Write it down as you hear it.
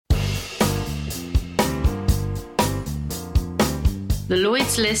the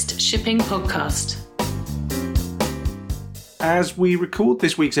Lloyd's List Shipping Podcast. As we record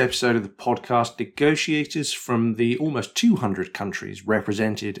this week's episode of the podcast, negotiators from the almost 200 countries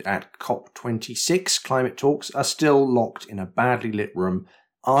represented at COP26 climate talks are still locked in a badly lit room,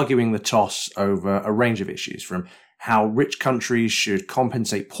 arguing the toss over a range of issues, from how rich countries should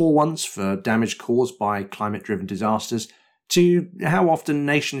compensate poor ones for damage caused by climate-driven disasters, to how often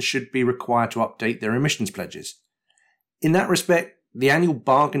nations should be required to update their emissions pledges. In that respect, the annual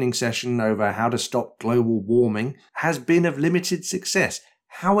bargaining session over how to stop global warming has been of limited success.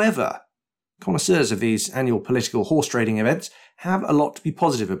 However, connoisseurs of these annual political horse trading events have a lot to be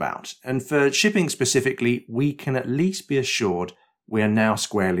positive about, and for shipping specifically, we can at least be assured we are now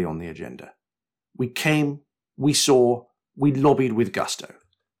squarely on the agenda. We came, we saw, we lobbied with gusto.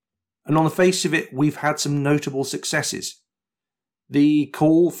 And on the face of it, we've had some notable successes. The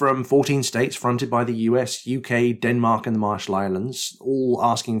call from 14 states fronted by the US, UK, Denmark and the Marshall Islands, all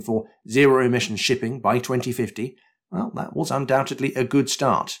asking for zero-emission shipping by 2050, well, that was undoubtedly a good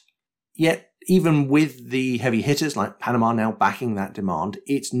start. Yet, even with the heavy hitters like Panama now backing that demand,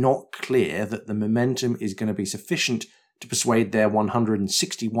 it's not clear that the momentum is going to be sufficient to persuade their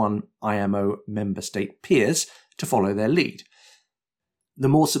 161 IMO member state peers to follow their lead. The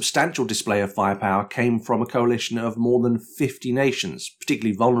more substantial display of firepower came from a coalition of more than 50 nations,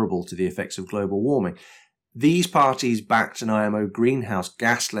 particularly vulnerable to the effects of global warming. These parties backed an IMO greenhouse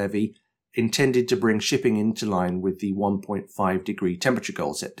gas levy intended to bring shipping into line with the 1.5 degree temperature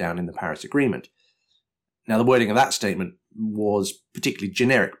goal set down in the Paris Agreement. Now, the wording of that statement was particularly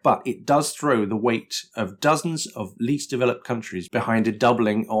generic, but it does throw the weight of dozens of least developed countries behind a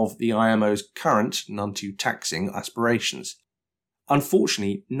doubling of the IMO's current, none too taxing, aspirations.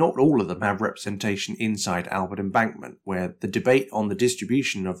 Unfortunately, not all of them have representation inside Albert Embankment, where the debate on the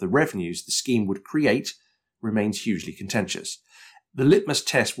distribution of the revenues the scheme would create remains hugely contentious. The litmus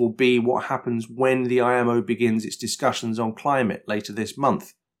test will be what happens when the IMO begins its discussions on climate later this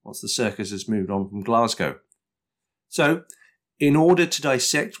month, once the circus has moved on from Glasgow. So, in order to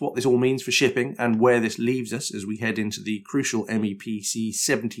dissect what this all means for shipping and where this leaves us as we head into the crucial MEPC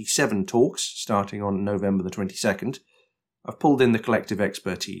 77 talks starting on November the 22nd, I've pulled in the collective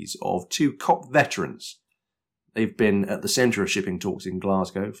expertise of two COP veterans. They've been at the centre of shipping talks in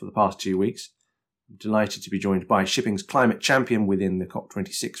Glasgow for the past 2 weeks. I'm delighted to be joined by shipping's climate champion within the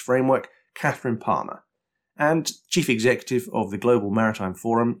COP26 framework, Catherine Palmer, and Chief Executive of the Global Maritime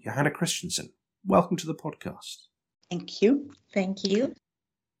Forum, Johanna Christensen. Welcome to the podcast. Thank you. Thank you.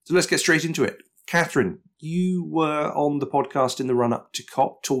 So let's get straight into it. Catherine, you were on the podcast in the run-up to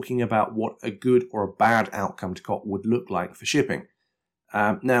COP talking about what a good or a bad outcome to COP would look like for shipping.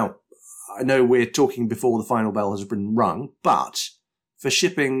 Now, I know we're talking before the final bell has been rung, but for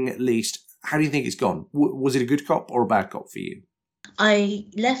shipping at least, how do you think it's gone? Was it a good COP or a bad COP for you? I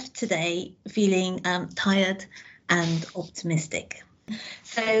left today feeling tired and optimistic.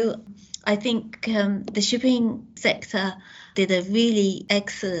 So I think the shipping sector did a really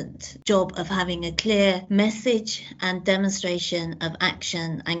excellent job of having a clear message and demonstration of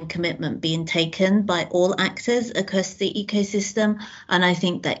action and commitment being taken by all actors across the ecosystem. And I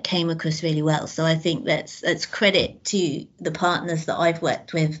think that came across really well. So I think that's credit to the partners that I've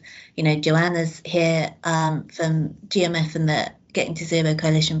worked with. You know, Joanna's here from GMF and the Getting to Zero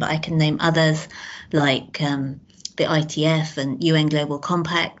Coalition, but I can name others like the ITF and UN Global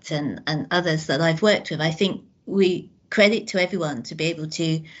Compact and others that I've worked with. I think we credit to everyone to be able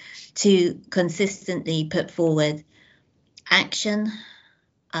to consistently put forward action,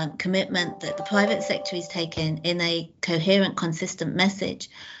 commitment that the private sector is taking in a coherent, consistent message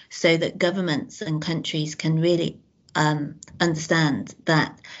so that governments and countries can really understand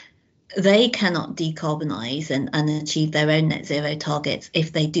that they cannot decarbonise and achieve their own net zero targets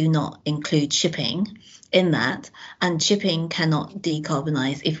if they do not include shipping in that, and shipping cannot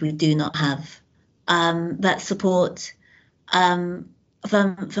decarbonise if we do not have that support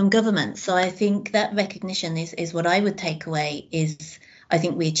from government. So I think that recognition is what I would take away is I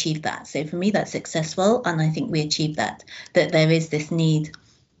think we achieved that. So for me, that's successful, and I think we achieved that there is this need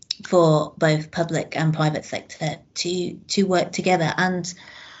for both public and private sector to work together. And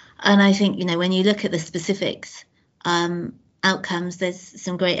I think, you know, when you look at the specifics outcomes, there's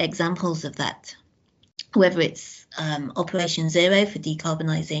some great examples of that, whether it's Operation Zero for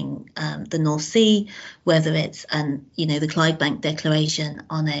decarbonising the North Sea, whether it's the Clydebank Declaration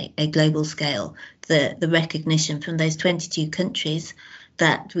on a global scale, the recognition from those 22 countries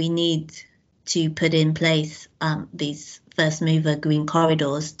that we need to put in place these first mover green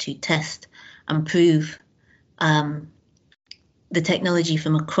corridors to test and prove the technology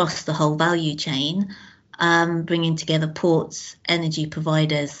from across the whole value chain bringing together ports, energy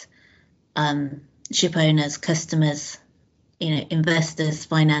providers, ship owners, customers, investors,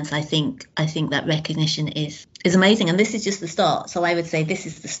 finance. I think that recognition is amazing, and this is just the start. So I would say this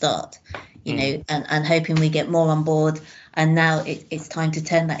is the start, and hoping we get more on board. And now it's time to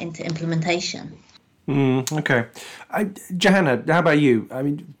turn that into implementation. Okay. Johanna, how about you? I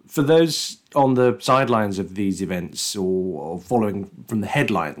mean, for those on the sidelines of these events or following from the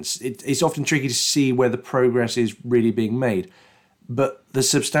headlines, it's often tricky to see where the progress is really being made. But the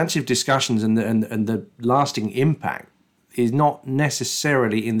substantive discussions and the lasting impact is not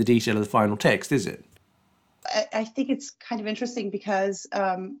necessarily in the detail of the final text, is it? I think it's kind of interesting because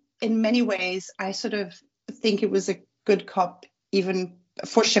in many ways, I sort of think it was a good COP even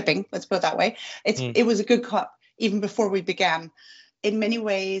for shipping, let's put it that way. It was a good COP even before we began. In many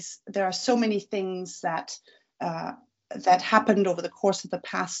ways, there are so many things that happened over the course of the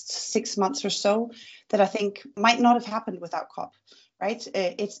past 6 months or so that I think might not have happened without COP, right?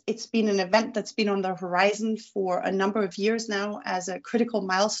 It's been an event that's been on the horizon for a number of years now as a critical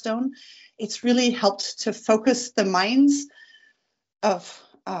milestone. It's really helped to focus the minds of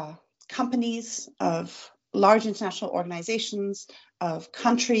companies, of large international organizations, of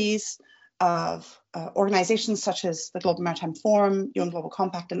countries, of organizations such as the Global Maritime Forum, UN Global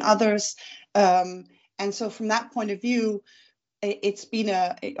Compact, and others. And so from that point of view, it's been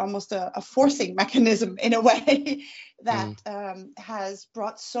almost a forcing mechanism in a way that has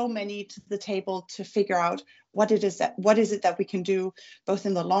brought so many to the table to figure out what is it that we can do both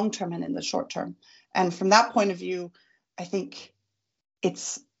in the long term and in the short term. And from that point of view, I think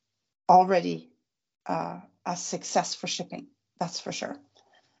it's already a success for shipping, that's for sure.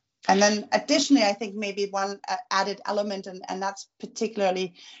 And then additionally, I think maybe one added element, and that's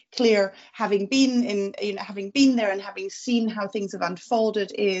particularly clear, having been there and having seen how things have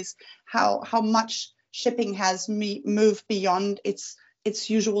unfolded, is how much shipping has moved beyond its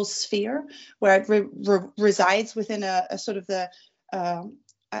usual sphere, where it resides within a sort of the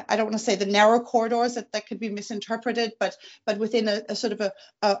I don't want to say the narrow corridors that could be misinterpreted, but within a sort of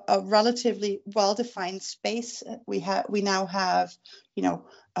a relatively well-defined space. We now have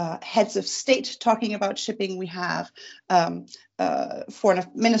heads of state talking about shipping. We have foreign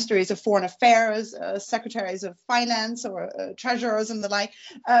ministries of foreign affairs, secretaries of finance, or treasurers and the like.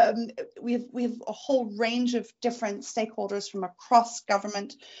 We have a whole range of different stakeholders from across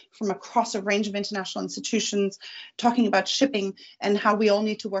government, from across a range of international institutions, talking about shipping and how we all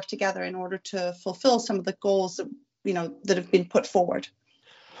need to work together in order to fulfill some of the goals that have been put forward.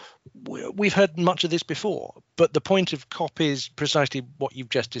 We've heard much of this before, but the point of COP is precisely what you've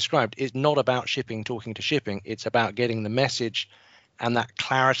just described. It's not about shipping talking to shipping. It's about getting the message and that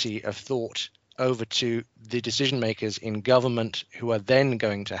clarity of thought over to the decision makers in government, who are then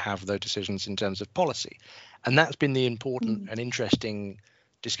going to have those decisions in terms of policy. And that's been the important and interesting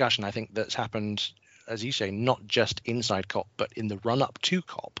discussion, I think, that's happened, as you say, not just inside COP, but in the run up to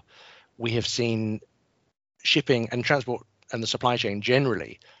COP. We have seen shipping and transport and the supply chain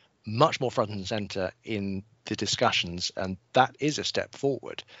generally much more front and center in the discussions, and that is a step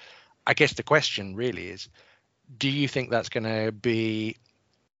forward. I guess the question really is, do you think that's going to be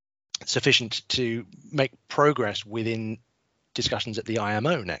sufficient to make progress within discussions at the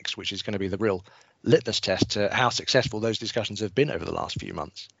IMO next, which is going to be the real litmus test to how successful those discussions have been over the last few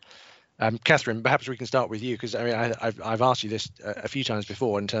months? Catherine, perhaps we can start with you, because I've asked you this a few times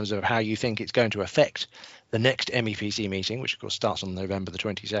before in terms of how you think it's going to affect the next MEPC meeting, which of course starts on November the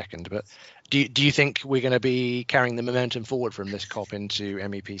 22nd. But do you think we're going to be carrying the momentum forward from this COP into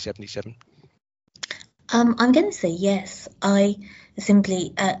MEP 77? I'm going to say yes. I think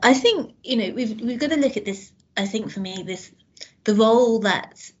we've got to look at this. I think for me, the role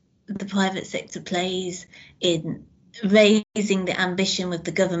that the private sector plays in raising the ambition with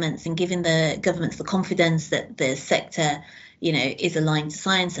the governments and giving the governments the confidence that the sector, is aligned to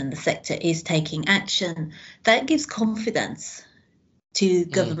science and the sector is taking action, that gives confidence to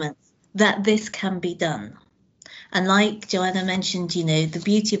governments that this can be done. And like Joanna mentioned, the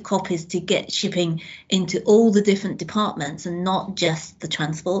beauty of COP is to get shipping into all the different departments and not just the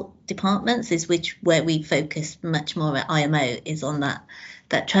transport departments, where we focus much more at IMO is on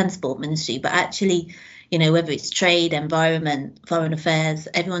that transport ministry, but actually, whether it's trade, environment, foreign affairs,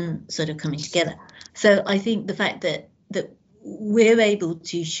 everyone sort of coming together. So I think the fact that we're able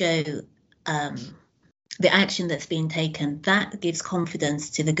to show the action that's being taken, that gives confidence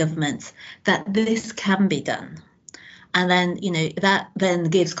to the governments that this can be done. And then, that then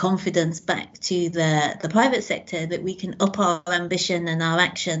gives confidence back to the private sector that we can up our ambition and our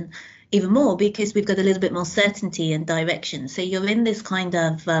action, even more because we've got a little bit more certainty and direction. So you're in this kind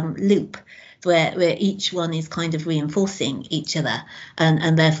of loop where each one is kind of reinforcing each other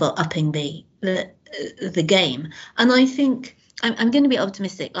and therefore upping the game. And I think I'm going to be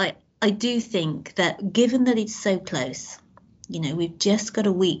optimistic. I do think that given that it's so close, we've just got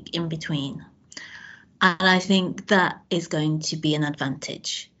a week in between. And I think that is going to be an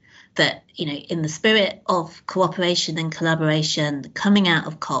advantage. That, in the spirit of cooperation and collaboration, coming out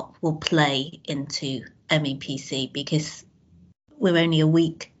of COP will play into MEPC because we're only a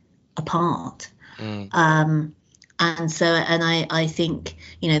week apart. And I think,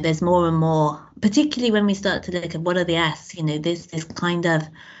 there's more and more, particularly when we start to look at what are the asks, this kind of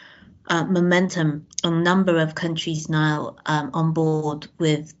momentum, a number of countries now on board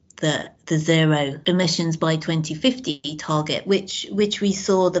with the zero emissions by 2050 target, which we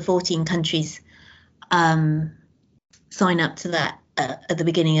saw the 14 countries sign up to that at the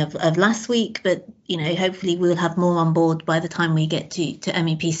beginning of last week. But, hopefully we'll have more on board by the time we get to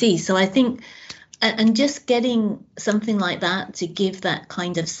MEPC. So I think, and just getting something like that to give that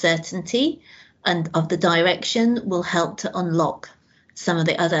kind of certainty and of the direction will help to unlock some of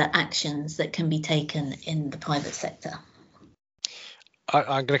the other actions that can be taken in the private sector.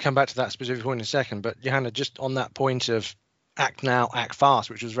 I'm going to come back to that specific point in a second, but Johanna, just on that point of act now, act fast,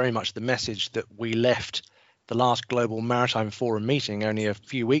 which was very much the message that we left the last Global Maritime Forum meeting only a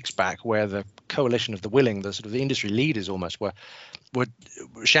few weeks back, where the coalition of the willing, the sort of the industry leaders almost were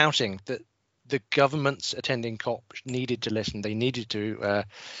shouting that the governments attending COP needed to listen. They needed to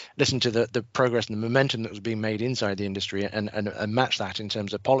listen to the progress and the momentum that was being made inside the industry and match that in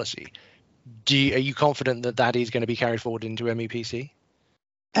terms of policy. Are you confident that is going to be carried forward into MEPC?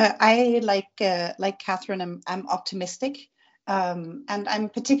 I like Catherine. I'm optimistic, and I'm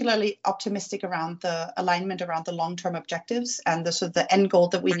particularly optimistic around the alignment around the long-term objectives and the sort of the end goal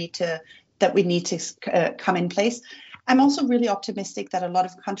that we need to come in place. I'm also really optimistic that a lot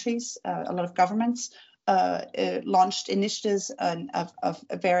of countries, a lot of governments, launched initiatives of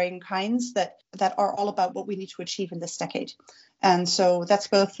varying kinds that are all about what we need to achieve in this decade. And so that's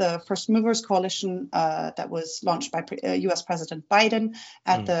both the First Movers Coalition that was launched by US President Biden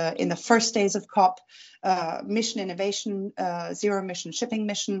in the first days of COP. Mission Innovation, Zero Emission Shipping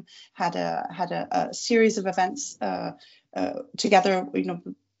Mission had a series of events together,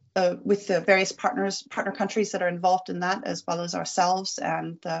 with the various partner countries that are involved in that, as well as ourselves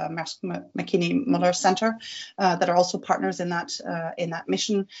and the Maersk Mc-Kinney Møller Center that are also partners in that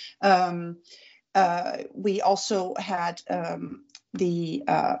mission. We also had obviously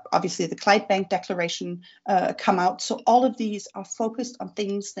the Clydebank Declaration come out. So all of these are focused on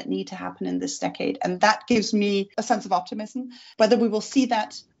things that need to happen in this decade, and that gives me a sense of optimism. Whether we will see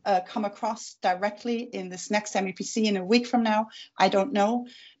that come across directly in this next MEPC in a week from now, I don't know.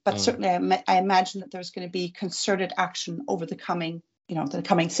 But certainly I imagine that there's going to be concerted action over the coming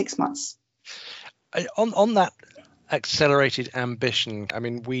 6 months. On that accelerated ambition, I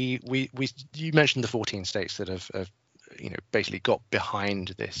mean, you mentioned the 14 states that have basically got behind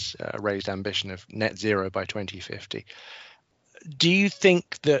this raised ambition of net zero by 2050. Do you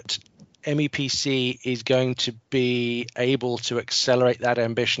think that MEPC is going to be able to accelerate that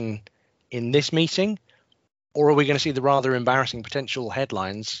ambition in this meeting? Or are we going to see the rather embarrassing potential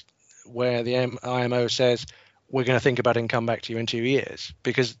headlines where the IMO says, we're going to think about it and come back to you in 2 years?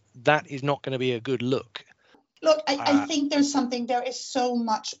 Because that is not going to be a good look. Look, I think there is so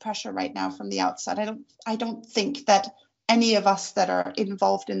much pressure right now from the outside. I don't think that any of us that are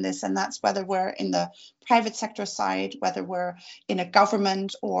involved in this, and that's whether we're in the private sector side, whether we're in a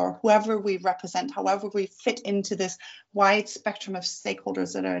government or whoever we represent, however we fit into this wide spectrum of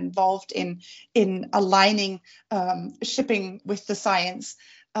stakeholders that are involved in aligning shipping with the science,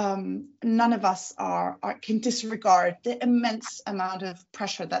 none of us can disregard the immense amount of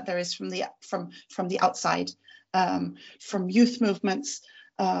pressure that there is from the outside, from youth movements,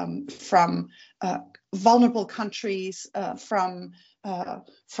 from vulnerable countries, from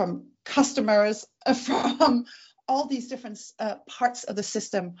customers, from all these different parts of the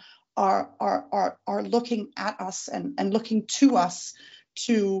system are looking at us and looking to us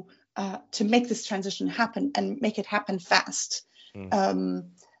to make this transition happen and make it happen fast.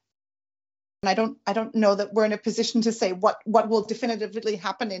 And I don't know that we're in a position to say what will definitively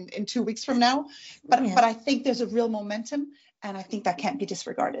happen in 2 weeks from now, but I think there's a real momentum. And I think that can't be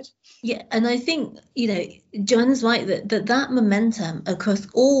disregarded. Yeah, and I think, Joanna's right that momentum across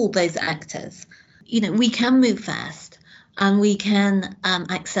all those actors, we can move fast and we can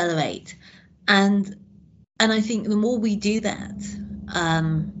accelerate. And I think the more we do that,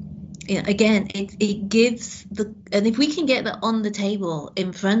 again, it gives and if we can get that on the table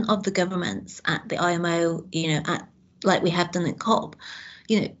in front of the governments at the IMO, like we have done at COP,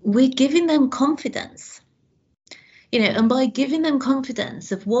 we're giving them confidence, and by giving them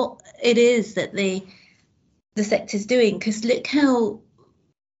confidence of what it is that the sector's doing, because look how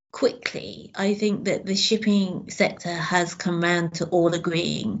quickly I think that the shipping sector has come round to all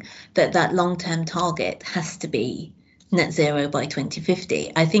agreeing that long-term target has to be net zero by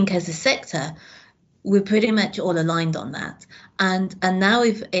 2050. I think as a sector, we're pretty much all aligned on that. And now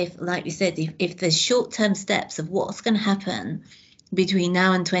if like you said, if there's short-term steps of what's going to happen between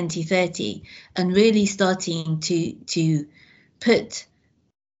now and 2030, and really starting to put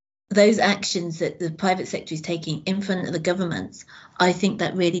those actions that the private sector is taking in front of the governments, I think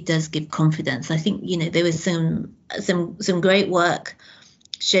that really does give confidence. I think, there was some great work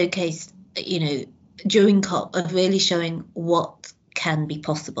showcased, during COP of really showing what can be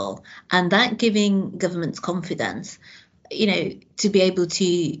possible, and that giving governments confidence, to be able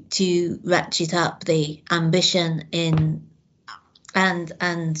to ratchet up the ambition in and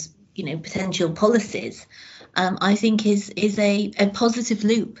potential policies, I think is a positive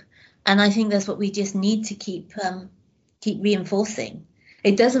loop. And I think that's what we just need to keep reinforcing.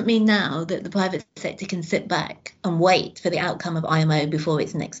 It doesn't mean now that the private sector can sit back and wait for the outcome of IMO before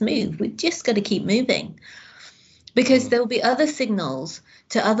its next move. We've just got to keep moving, because there will be other signals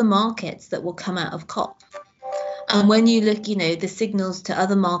to other markets that will come out of COP. And when you look, the signals to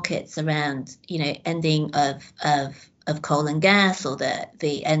other markets around, ending of coal and gas, or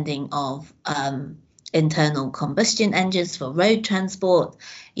the ending of internal combustion engines for road transport,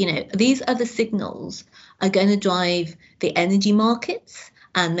 these other signals are going to drive the energy markets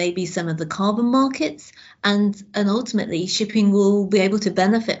and maybe some of the carbon markets, and ultimately shipping will be able to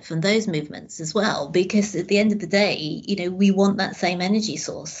benefit from those movements as well, because at the end of the day, we want that same energy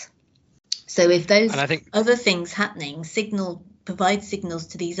source. So if those other things happening provide signals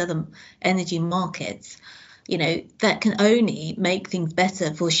to these other energy markets, that can only make things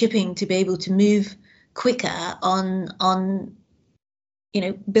better for shipping to be able to move quicker on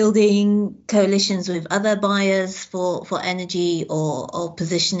building coalitions with other buyers for energy, or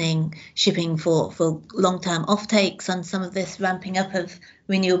positioning shipping for long-term offtakes on some of this ramping up of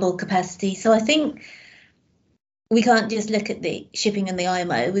renewable capacity. So I think we can't just look at the shipping and the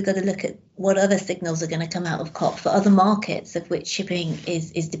IMO. We've got to look at what other signals are going to come out of COP for other markets of which shipping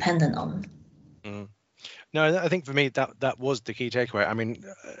is dependent on. No, I think for me that was the key takeaway. I mean,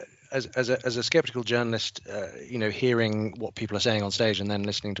 as a skeptical journalist, hearing what people are saying on stage and then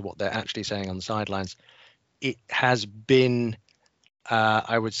listening to what they're actually saying on the sidelines, it has been,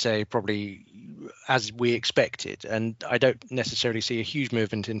 I would say, probably as we expected. And I don't necessarily see a huge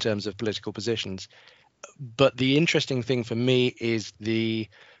movement in terms of political positions. But the interesting thing for me is the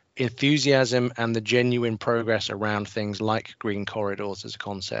enthusiasm and the genuine progress around things like green corridors as a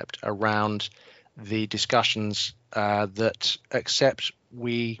concept, around the discussions that accept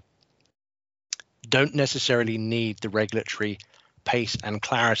we don't necessarily need the regulatory pace and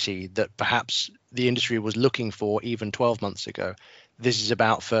clarity that perhaps the industry was looking for even 12 months ago. This is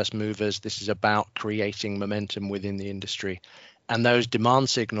about first movers. This is about creating momentum within the industry. And those demand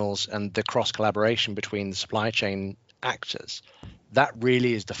signals and the cross collaboration between the supply chain actors, that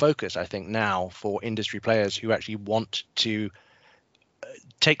really is the focus, I think, now for industry players who actually want to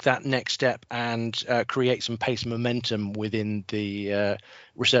take that next step and create some pace and momentum within the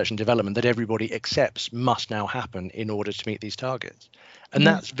research and development that everybody accepts must now happen in order to meet these targets. And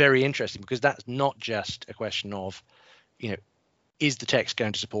that's very interesting, because that's not just a question of, is the text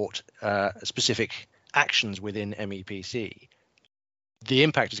going to support specific actions within MEPC? The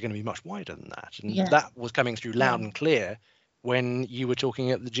impact is going to be much wider than that. And that was coming through loud and clear when you were talking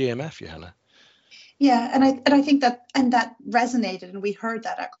at the GMF, Johanna. Yeah, and I think that resonated, and we heard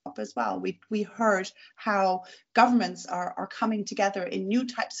that at COP as well. We heard how governments are coming together in new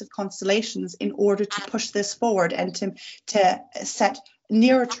types of constellations in order to push this forward and to set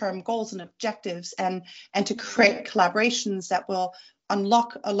nearer term goals and objectives, and to create collaborations that will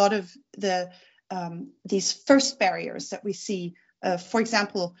unlock a lot of the these first barriers that we see. For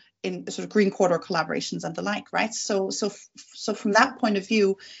example, in sort of green corridor collaborations and the like, right? So from that point of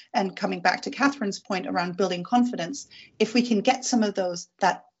view, and coming back to Catherine's point around building confidence, if we can get some of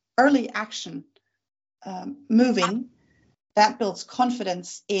that early action moving, that builds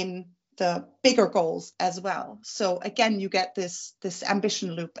confidence in the bigger goals as well. So again, you get this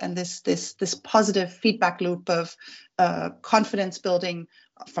ambition loop and this positive feedback loop of confidence building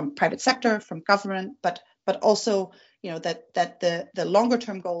from private sector, from government, but also, that the longer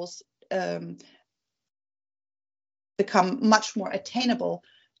term goals become much more attainable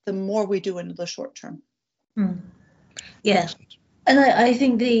the more we do in the short term. Yeah. And I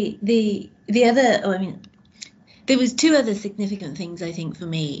think the other, I mean, there was two other significant things I think for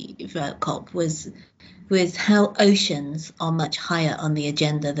me throughout COP was how oceans are much higher on the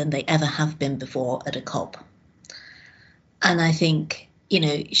agenda than they ever have been before at a COP. And I think,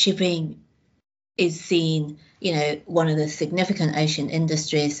 shipping is seen, one of the significant ocean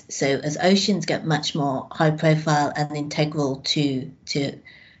industries. So as oceans get much more high profile and integral to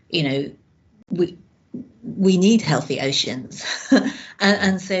we need healthy oceans.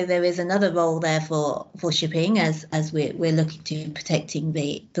 and so there is another role there for shipping as we're looking to protecting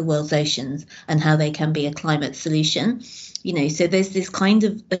the world's oceans and how they can be a climate solution. So there's this kind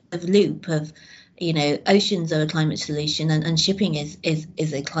of loop of, oceans are a climate solution and shipping is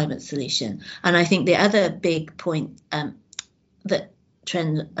a climate solution. And I think the other big point that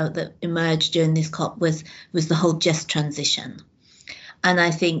emerged during this COP was the whole just transition. And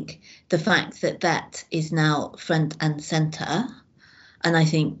I think the fact that is now front and centre, and I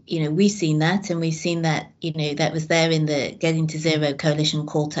think, we've seen that, and we've seen that, that was there in the Getting to Zero Coalition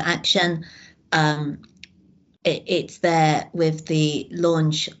call to action. It's there with the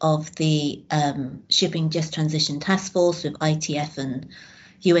launch of the Shipping Just Transition Task Force with ITF and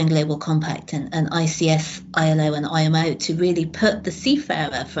UN Global Compact and ICS, ILO and IMO to really put the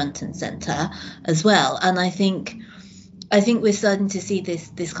seafarer front and centre as well. And I think we're starting to see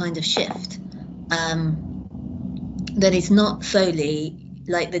this kind of shift that is not solely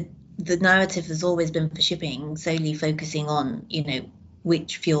like the narrative has always been for shipping, solely focusing on,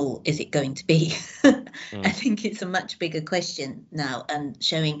 which fuel is it going to be? I think it's a much bigger question now, and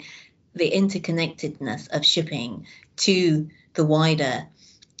showing the interconnectedness of shipping to the wider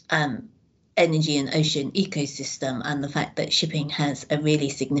energy and ocean ecosystem, and the fact that shipping has a really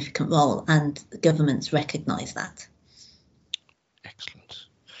significant role and governments recognise that. Excellent.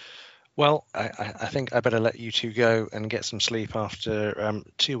 Well, I think I better let you two go and get some sleep after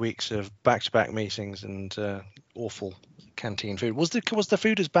 2 weeks of back-to-back meetings and awful canteen food. Was the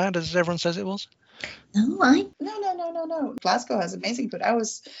food as bad as everyone says it was? No. Glasgow has amazing food. I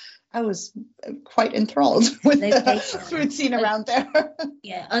was quite enthralled with the food scene around there.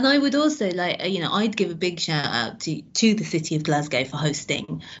 Yeah, and I would also I'd give a big shout out to the city of Glasgow for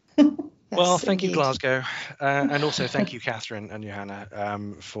hosting. Well, thank you, Glasgow. And also thank you, Catherine and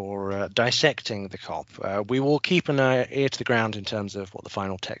Johanna, for dissecting the COP. We will keep an ear to the ground in terms of what the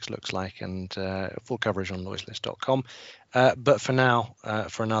final text looks like, and full coverage on noiselist.com. But for now,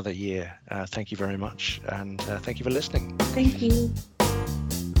 for another year, thank you very much. And thank you for listening. Thank you.